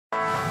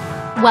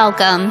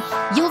Welcome.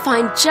 You'll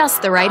find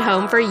just the right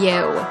home for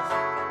you.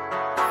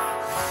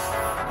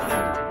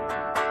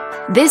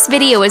 This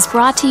video is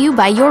brought to you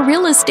by your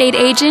real estate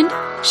agent,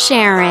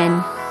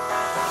 Sharon.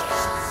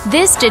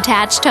 This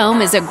detached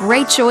home is a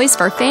great choice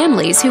for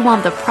families who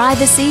want the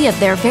privacy of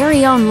their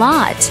very own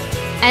lot,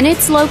 and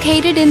it's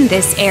located in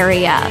this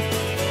area.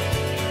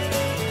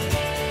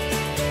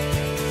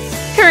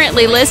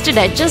 Currently listed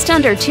at just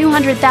under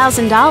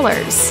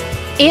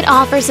 $200,000, it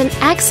offers an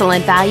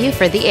excellent value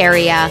for the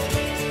area.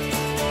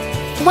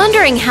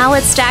 Wondering how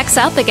it stacks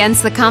up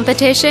against the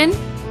competition?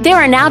 There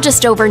are now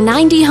just over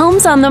 90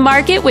 homes on the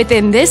market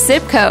within this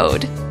zip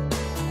code.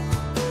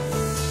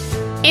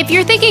 If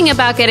you're thinking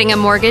about getting a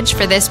mortgage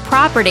for this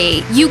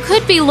property, you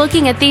could be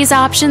looking at these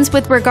options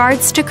with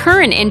regards to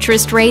current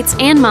interest rates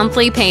and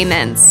monthly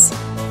payments.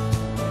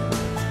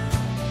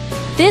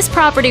 This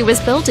property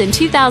was built in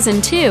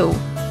 2002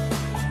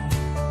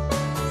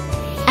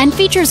 and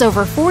features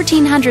over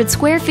 1,400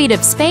 square feet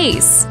of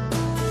space,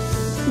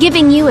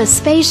 giving you a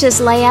spacious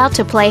layout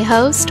to play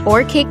host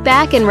or kick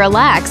back and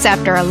relax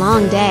after a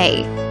long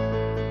day.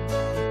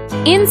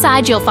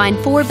 Inside you'll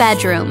find 4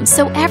 bedrooms,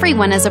 so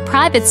everyone has a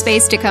private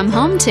space to come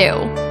home to,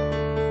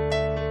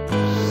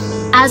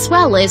 as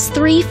well as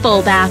 3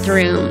 full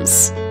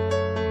bathrooms.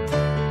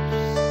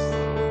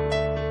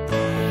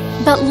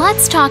 But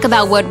let's talk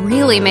about what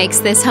really makes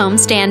this home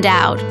stand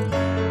out.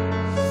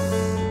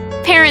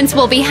 Parents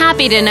will be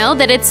happy to know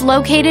that it's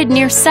located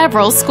near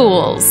several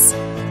schools.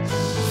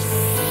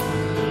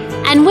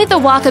 And with a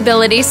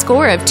walkability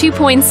score of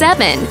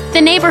 2.7, the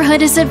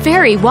neighborhood is a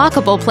very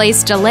walkable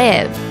place to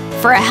live.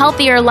 For a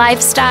healthier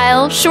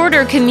lifestyle,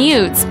 shorter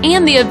commutes,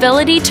 and the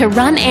ability to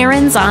run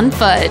errands on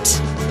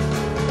foot.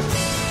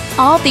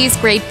 All these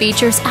great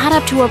features add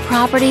up to a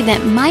property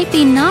that might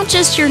be not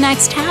just your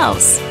next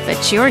house,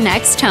 but your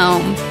next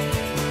home.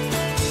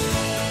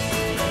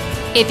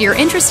 If you're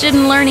interested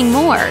in learning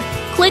more,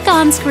 click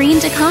on screen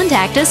to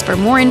contact us for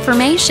more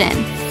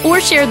information, or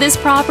share this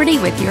property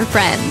with your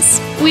friends.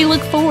 We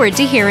look forward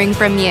to hearing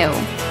from you.